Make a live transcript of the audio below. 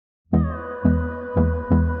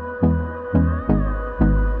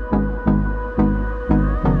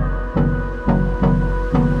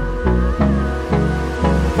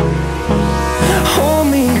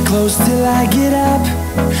close till I get up.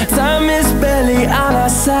 Time is barely on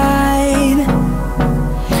our side.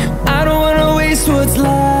 I don't wanna waste what's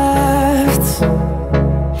left.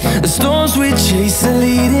 The storms we chase are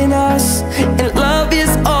leading us, and love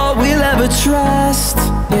is all we'll ever trust.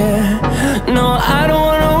 Yeah, no, I don't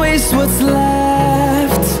wanna waste what's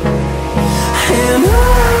left. And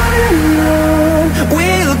on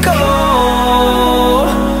we'll go,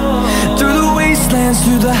 through the wastelands,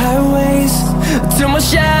 through the highways, till my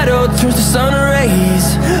shadow turns to sun rays.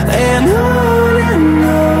 And on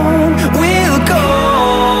we'll go,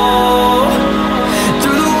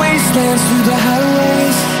 through the wastelands, through the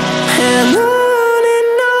highways, and on.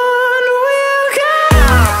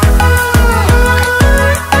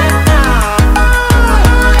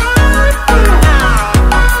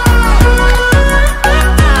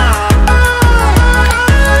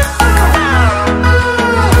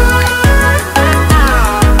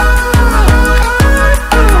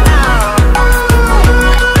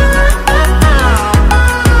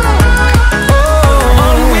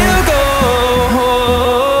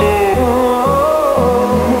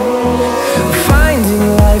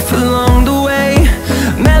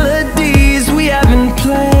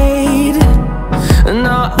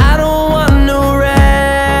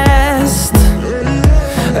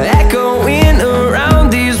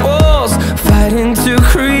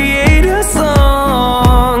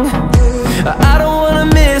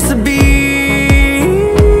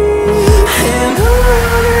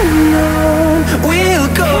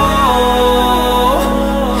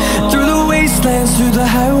 Through the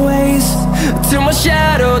highways, till my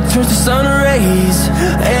shadow turns to sun rays.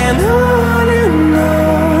 And on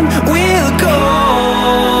we'll go,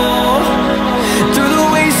 through the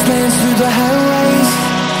wastelands, through the highways,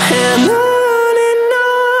 and on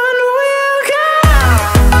we'll go.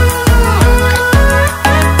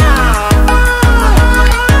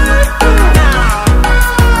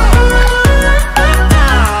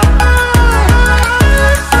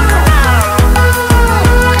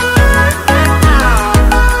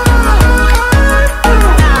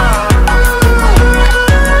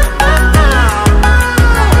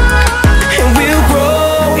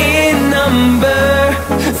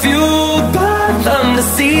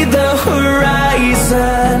 See the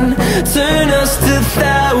horizon turn us to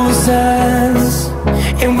thousands,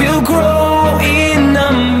 and we'll grow in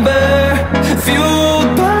number, fueled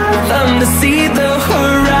by them. To see the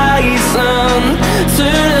horizon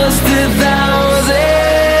turn us to thousands,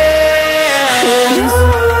 and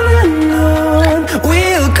on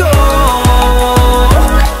we'll go,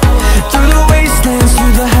 through the wastelands,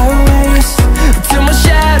 through the highways, till my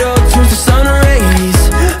shadow turns to sun rays.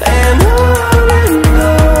 And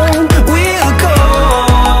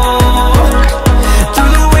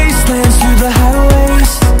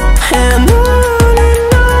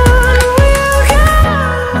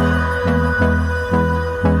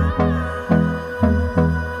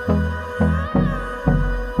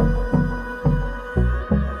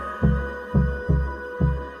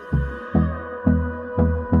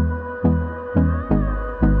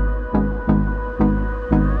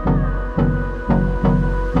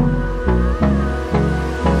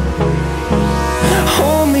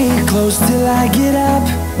close till I get up.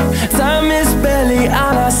 Time is barely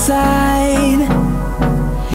on our side.